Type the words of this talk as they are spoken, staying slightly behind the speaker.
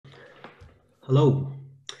Hello,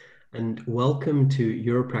 and welcome to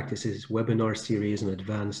Europractice's webinar series on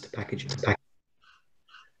advanced packaging.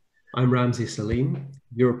 I'm Ramsey Selim,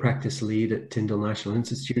 Europractice lead at Tyndall National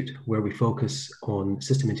Institute, where we focus on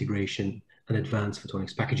system integration and advanced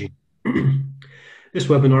photonics packaging. This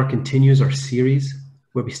webinar continues our series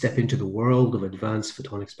where we step into the world of advanced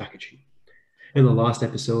photonics packaging. In the last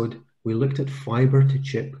episode, we looked at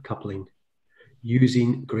fiber-to-chip coupling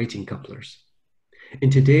using grating couplers. In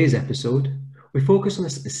today's episode, we focus on a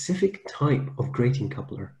specific type of grating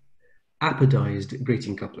coupler, apodized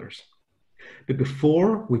grating couplers. But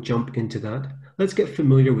before we jump into that, let's get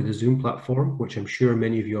familiar with the Zoom platform, which I'm sure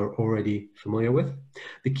many of you are already familiar with.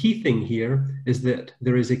 The key thing here is that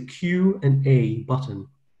there is a Q&A button.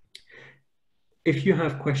 If you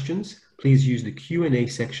have questions, please use the Q&A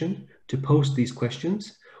section to post these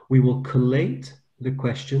questions. We will collate the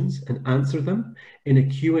questions and answer them in a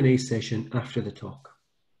Q&A session after the talk.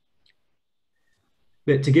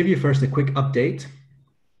 But to give you first a quick update,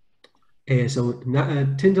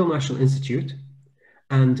 Tyndall National Institute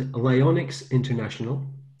and Lyonics International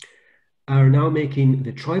are now making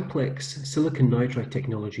the triplex silicon nitride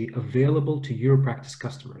technology available to Europractice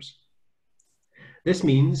customers. This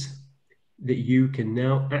means that you can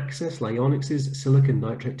now access Lyonics' silicon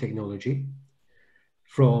nitride technology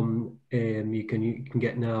from, you can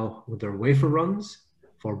get now with their wafer runs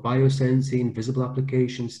for biosensing, visible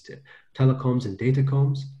applications to telecoms and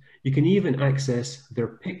datacoms. You can even access their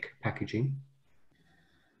PIC packaging,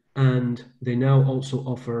 and they now also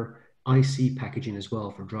offer IC packaging as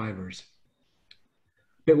well for drivers.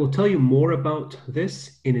 But we'll tell you more about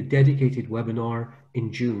this in a dedicated webinar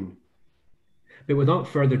in June. But without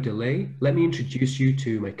further delay, let me introduce you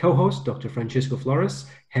to my co-host, Dr. Francesco Floris,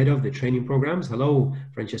 head of the training programs. Hello,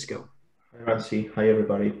 Francesco. Hi, Ramsey. Hi,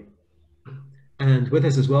 everybody. And with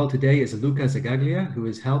us as well today is Luca Zagaglia, who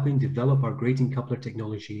is helping develop our grating coupler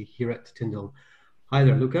technology here at Tyndall. Hi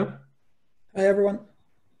there, Luca. Hi, everyone.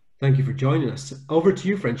 Thank you for joining us. Over to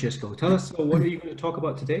you, Francesco. Tell us, what are you going to talk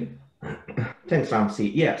about today? Thanks, Ramsey.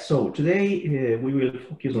 Yeah, so today we will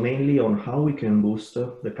focus mainly on how we can boost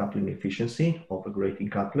the coupling efficiency of a grating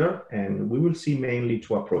coupler, and we will see mainly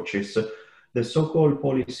two approaches. The so-called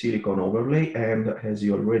polysilicon overlay, and as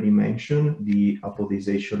you already mentioned, the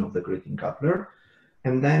apodization of the grating coupler.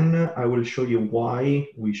 And then I will show you why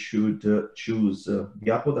we should choose the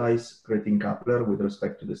apodized grating coupler with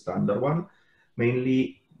respect to the standard one,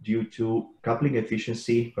 mainly due to coupling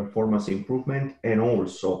efficiency, performance improvement, and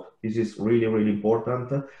also, this is really, really important,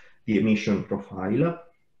 the emission profile.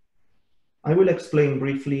 I will explain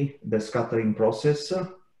briefly the scattering process.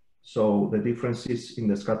 So the differences in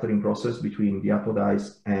the scattering process between the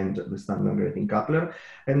apodized and the standard grating coupler.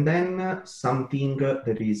 And then something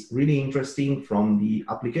that is really interesting from the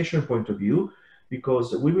application point of view,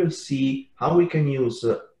 because we will see how we can use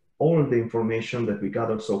all the information that we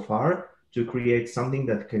gathered so far to create something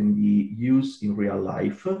that can be used in real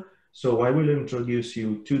life. So I will introduce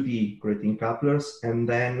you to the grating couplers and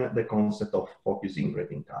then the concept of focusing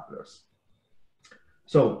grating couplers.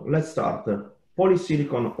 So let's start.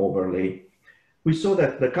 Polysilicon overlay. We saw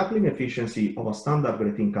that the coupling efficiency of a standard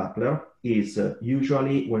grating coupler is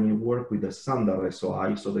usually, when you work with the standard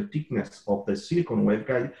SOI, so the thickness of the silicon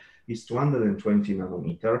waveguide is 220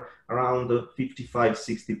 nanometer, around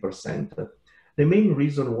 55–60%. The main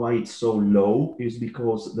reason why it's so low is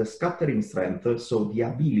because the scattering strength, so the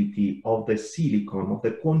ability of the silicon, of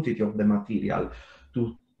the quantity of the material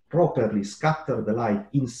to properly scatter the light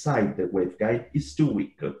inside the waveguide, is too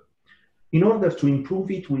weak. In order to improve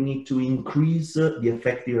it, we need to increase the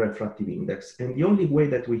effective refractive index. And the only way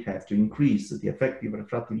that we have to increase the effective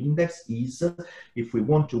refractive index is, if we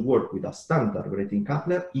want to work with a standard grating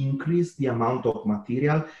coupler, increase the amount of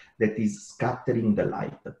material that is scattering the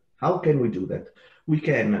light. How can we do that? We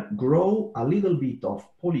can grow a little bit of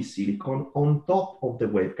polysilicon on top of the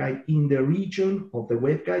waveguide in the region of the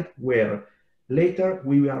waveguide where later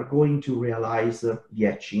we are going to realize the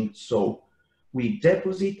etching. So we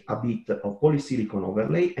deposit a bit of polysilicon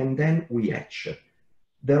overlay and then we etch.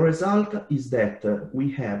 The result is that we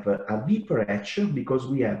have a deeper etch because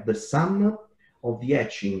we have the sum of the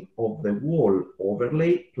etching of the wall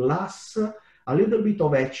overlay plus a little bit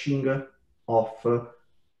of etching of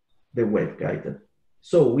the waveguide.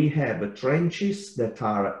 So we have trenches that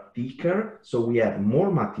are thicker, so we have more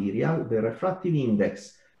material, the refractive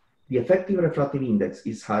index, the effective refractive index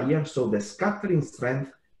is higher, so the scattering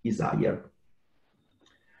strength is higher.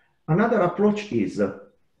 Another approach is a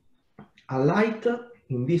light,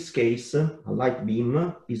 in this case, a light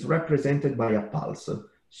beam is represented by a pulse.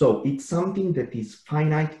 So it's something that is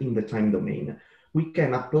finite in the time domain. we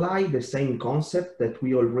can apply the same concept that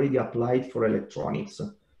we already applied for electronics.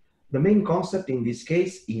 The main concept in this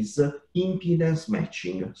case is impedance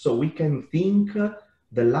matching. So we can think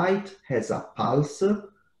the light has a pulse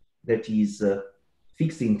that is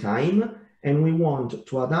fixed in time, and we want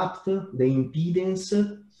to adapt the impedance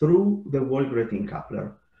through the wall grating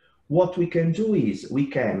coupler. What we can do is we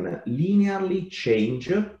can linearly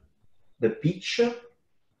change the pitch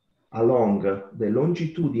along the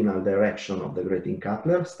longitudinal direction of the grating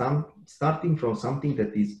coupler, starting from something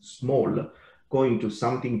that is small, going to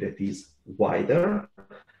something that is wider.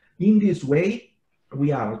 In this way,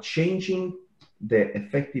 we are changing the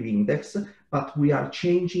effective index, but we are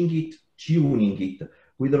changing it, tuning it,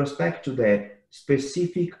 with respect to the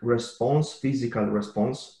specific response, physical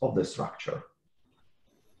response of the structure.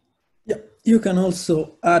 Yeah, you can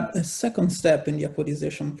also add a second step in the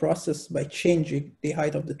apodization process by changing the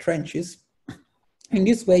height of the trenches. In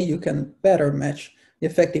this way, you can better match the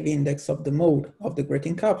effective index of the mode of the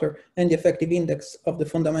grating coupler and the effective index of the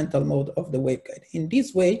fundamental mode of the waveguide. In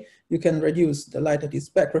this way, you can reduce the light that is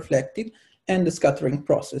back reflected and the scattering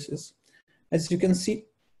processes. As you can see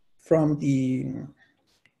from the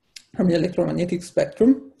electromagnetic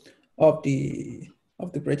spectrum of the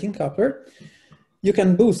grating coupler, you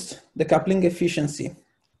can boost the coupling efficiency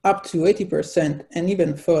up to 80% and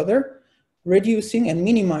even further, reducing and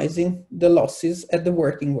minimizing the losses at the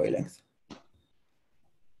working wavelength.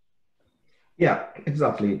 Yeah,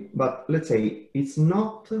 exactly. But let's say it's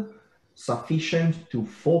not sufficient to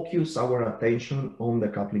focus our attention on the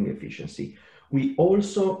coupling efficiency. We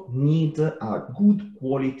also need a good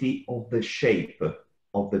quality of the shape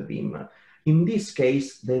of the beam. In this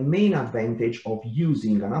case, the main advantage of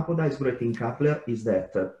using an apodized grating coupler is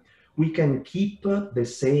that we can keep the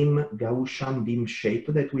same Gaussian beam shape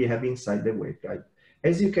that we have inside the waveguide.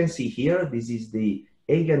 As you can see here, this is the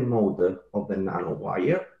eigen mode of the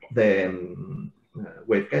nanowire, the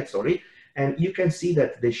waveguide, sorry, and you can see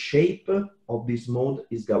that the shape of this mode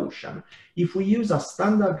is Gaussian. If we use a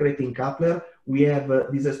standard grating coupler, we have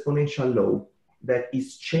this exponential law that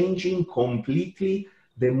is changing completely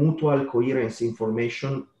the mutual coherence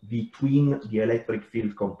information between the electric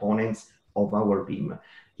field components of our beam.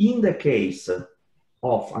 In the case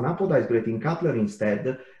of an apodized grating coupler,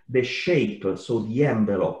 instead, the shape, so the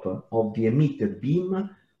envelope of the emitted beam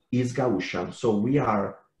is Gaussian. So we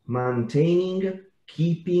are maintaining,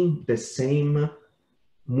 keeping the same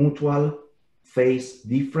mutual phase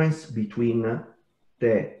difference between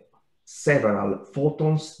the several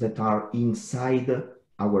photons that are inside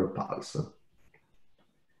our pulse.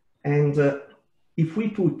 And if we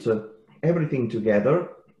put everything together,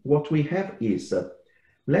 what we have is,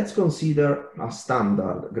 let's consider a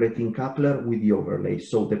standard grating coupler with the overlay.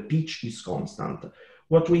 So the pitch is constant.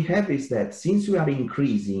 What we have is that since we are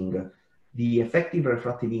increasing the effective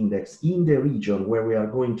refractive index in the region where we are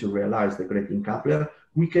going to realize the grating coupler,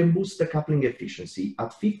 we can boost the coupling efficiency.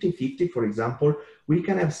 At 50-50, for example, we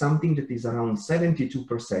can have something that is around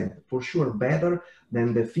 72%, for sure better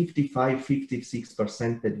than the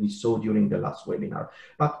 55-56% that we saw during the last webinar.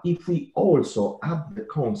 But if we also add the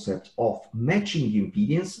concept of matching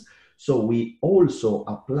impedance, so we also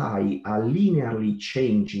apply a linearly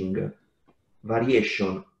changing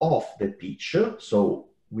variation of the pitch, so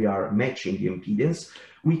we are matching the impedance,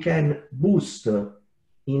 we can boost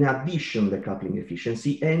in addition the coupling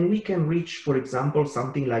efficiency, and we can reach, for example,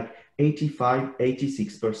 something like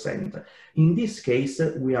 85-86%. In this case,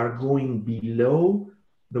 we are going below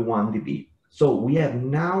the 1 dB. So we have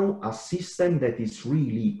now a system that is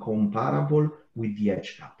really comparable with the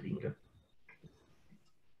edge coupling.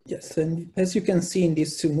 Yes, and as you can see in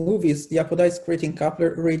these two movies, the apodized grating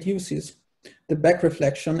coupler reduces the back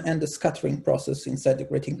reflection and the scattering process inside the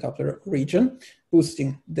grating coupler region,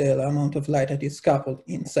 boosting the amount of light that is coupled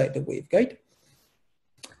inside the waveguide.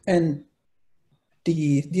 And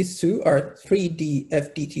these two are 3D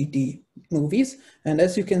FDTD movies. And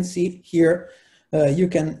as you can see here, you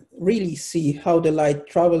can really see how the light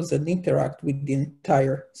travels and interacts with the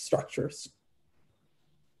entire structures.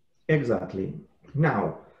 Exactly.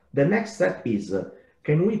 Now, the next step is,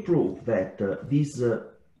 can we prove that these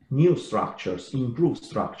new structures, improved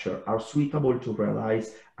structure, are suitable to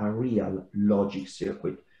realize a real logic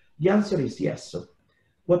circuit? The answer is yes.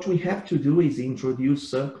 What we have to do is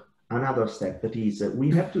introduce another step, that is,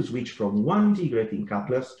 we have to switch from 1D grating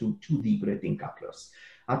couplers to 2D grating couplers.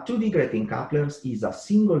 A 2D grating couplers is a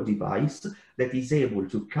single device that is able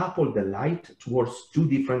to couple the light towards two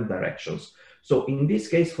different directions. So in this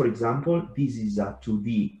case, for example, this is a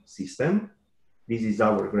 2D system. This is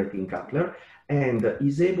our grating coupler, and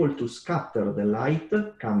is able to scatter the light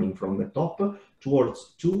coming from the top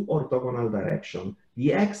towards two orthogonal directions,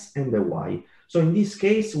 the X and the Y. So in this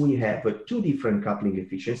case, we have two different coupling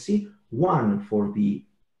efficiency, one for the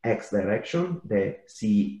X direction, the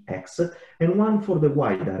CX, and one for the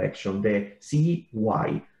Y direction, the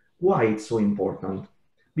CY. Why it's so important?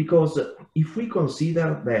 Because if we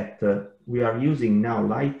consider that we are using now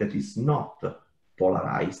light that is not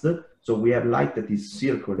polarized, so we have light that is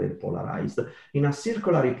circularly polarized. In a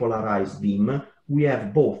circularly polarized beam, we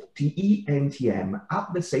have both TE and TM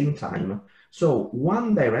at the same time. So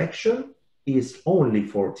one direction is only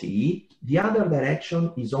for TE, the other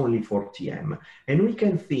direction is only for TM. And we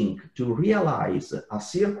can think to realize a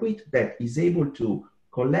circuit that is able to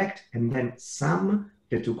collect and then sum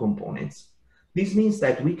the two components. This means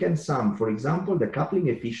that we can sum, for example, the coupling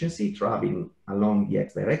efficiency traveling along the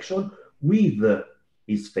X direction with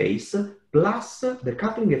its phase, plus the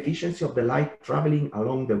coupling efficiency of the light traveling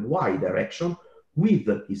along the Y direction with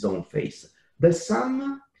his own phase. The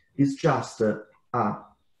sum is just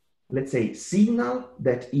let's say, signal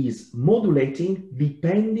that is modulating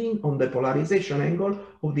depending on the polarization angle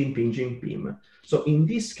of the impinging beam. So in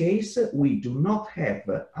this case, we do not have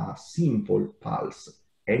a simple pulse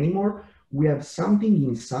anymore. We have something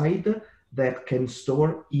inside that can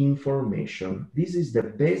store information. This is the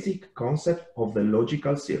basic concept of the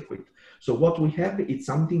logical circuit. So what we have is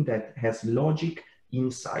something that has logic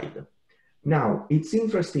inside. Now, it's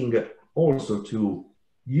interesting also to,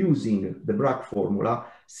 using the Bragg formula,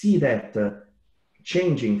 see that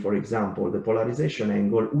changing, for example, the polarization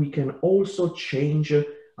angle, we can also change a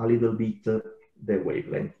little bit the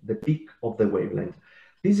wavelength, the peak of the wavelength.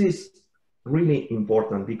 This is really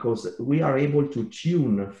important because we are able to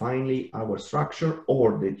tune finally our structure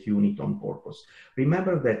or detune it on purpose.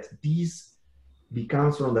 Remember that this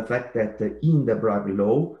becomes from the fact that in the Bragg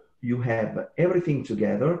law, you have everything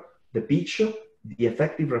together, the pitch, the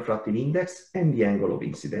effective refractive index, and the angle of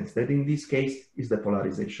incidence. That in this case is the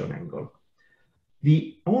polarization angle.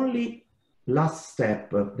 The only last step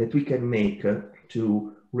that we can make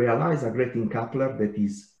to realize a grating coupler that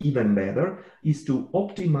is even better is to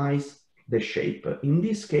optimize the shape. In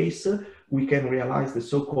this case, we can realize the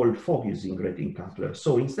so-called focusing grating coupler.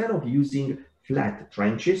 So instead of using flat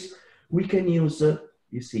trenches, we can use,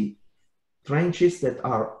 you see, trenches that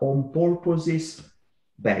are on purposes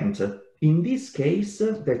bent. In this case,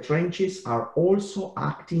 the trenches are also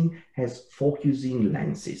acting as focusing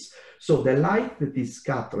lenses. So the light that is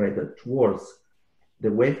scattered towards the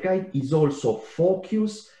waveguide is also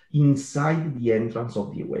focused inside the entrance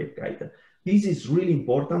of the waveguide. This is really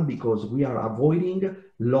important because we are avoiding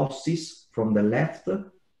losses from the left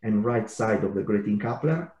and right side of the grating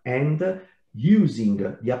coupler, and using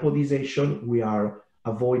the apodization, we are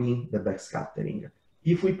avoiding the backscattering.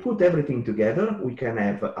 If we put everything together, we can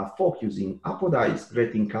have a focusing apodized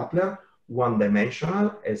grating coupler,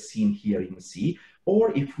 one-dimensional, as seen here in C,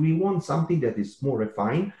 or if we want something that is more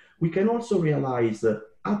refined, we can also realize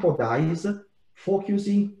apodized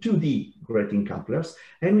focusing 2D grating couplers,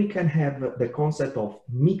 and we can have the concept of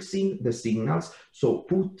mixing the signals, so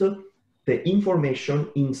put the information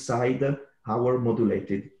inside our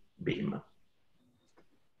modulated beam.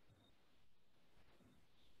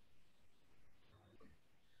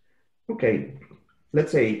 Okay,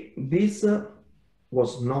 let's say this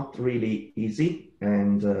was not really easy,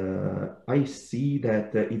 and I see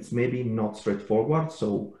that it's maybe not straightforward.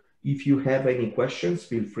 So if you have any questions,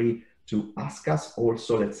 feel free to ask us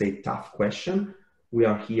also, let's say, tough question. We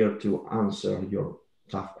are here to answer your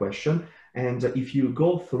tough question. And if you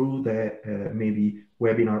go through the maybe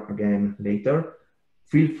webinar again later,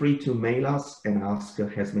 feel free to mail us and ask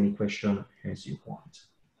as many questions as you want.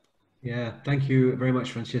 Yeah, thank you very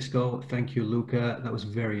much, Francesco. Thank you, Luca. That was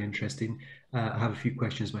very interesting. I have a few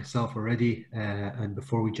questions myself already. And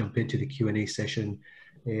before we jump into the Q&A session,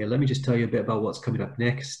 let me just tell you a bit about what's coming up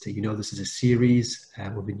next. You know, this is a series.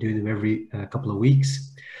 We've been doing them every couple of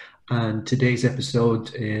weeks. And today's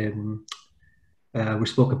episode, we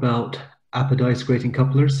spoke about apodized grating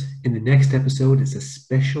couplers. In the next episode, it's a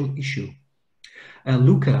special issue.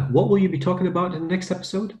 Luca, what will you be talking about in the next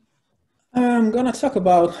episode? I'm going to talk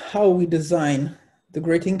about how we design the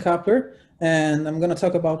grating coupler, and I'm going to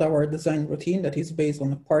talk about our design routine that is based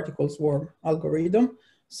on the particle swarm algorithm.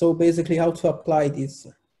 So basically how to apply this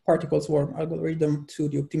particle swarm algorithm to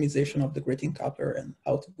the optimization of the grating coupler and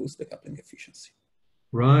how to boost the coupling efficiency.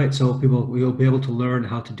 Right, so we'll be able to learn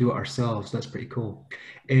how to do it ourselves. That's pretty cool.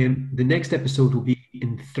 The next episode will be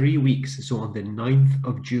in 3 weeks, so on the 9th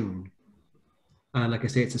of June. And like I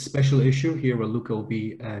say, it's a special issue here where Luca will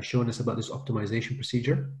be showing us about this optimization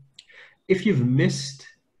procedure. If you've missed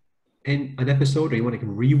an episode or you want to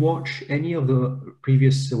rewatch any of the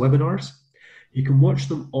previous webinars, You can watch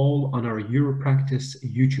them all on our Europractice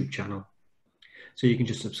YouTube channel. So you can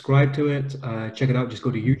just subscribe to it, check it out, just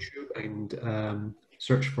go to YouTube and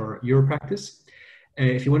search for Europractice.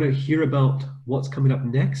 If you want to hear about what's coming up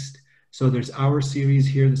next, so there's our series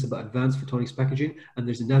here that's about advanced photonics packaging, and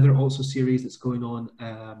there's another also series that's going on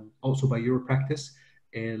also by Europractice,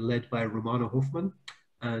 led by Romano Hoffman,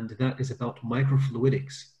 and that is about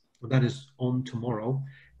microfluidics. That is on tomorrow.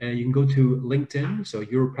 You can go to LinkedIn, so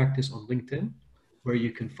Europractice on LinkedIn, where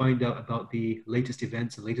you can find out about the latest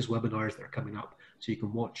events and latest webinars that are coming up, so you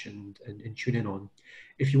can watch and tune in on.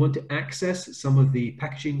 If you want to access some of the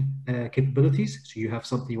packaging capabilities, so you have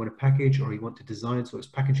something you want to package or you want to design so it's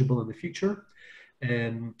packageable in the future,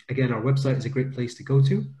 again, our website is a great place to go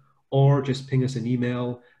to, or just ping us an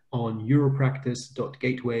email on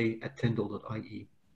europractice.gateway@tyndall.ie.